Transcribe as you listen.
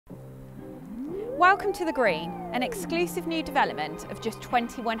Welcome to The Green, an exclusive new development of just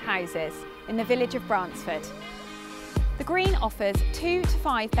 21 houses in the village of Bransford. The Green offers 2 to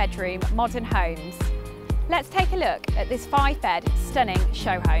 5 bedroom modern homes. Let's take a look at this 5-bed stunning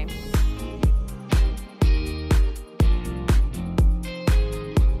show home.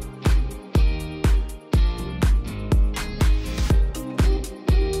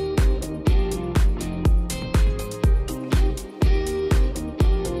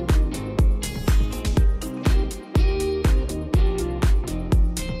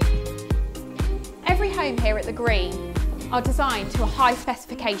 Every home here at The Green are designed to a high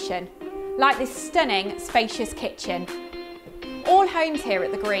specification, like this stunning spacious kitchen. All homes here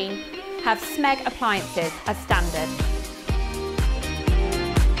at The Green have SMEG appliances as standard.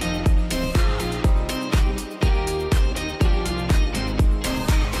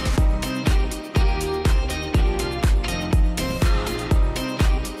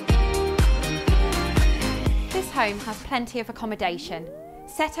 This home has plenty of accommodation.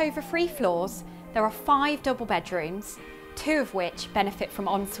 Set over 3 floors, there are 5 double bedrooms, 2 of which benefit from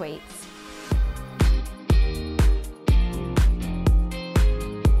en-suites.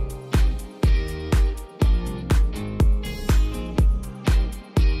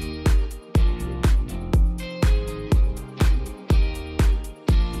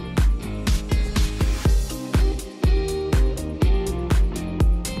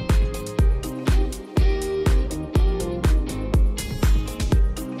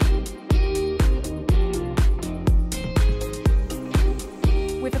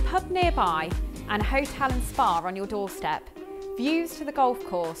 With a pub nearby and a hotel and spa on your doorstep, views to the golf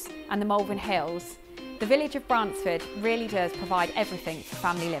course and the Malvern Hills, the village of Bransford really does provide everything for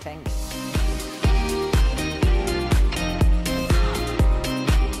family living.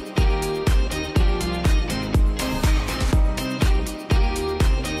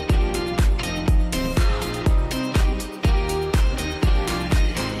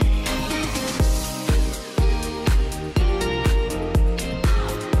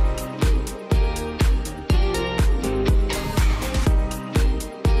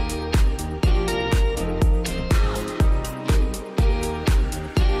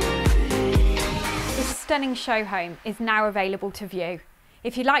 Stunning show home is now available to view.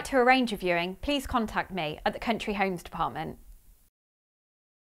 If you'd like to arrange a viewing, please contact me at the Country Homes Department.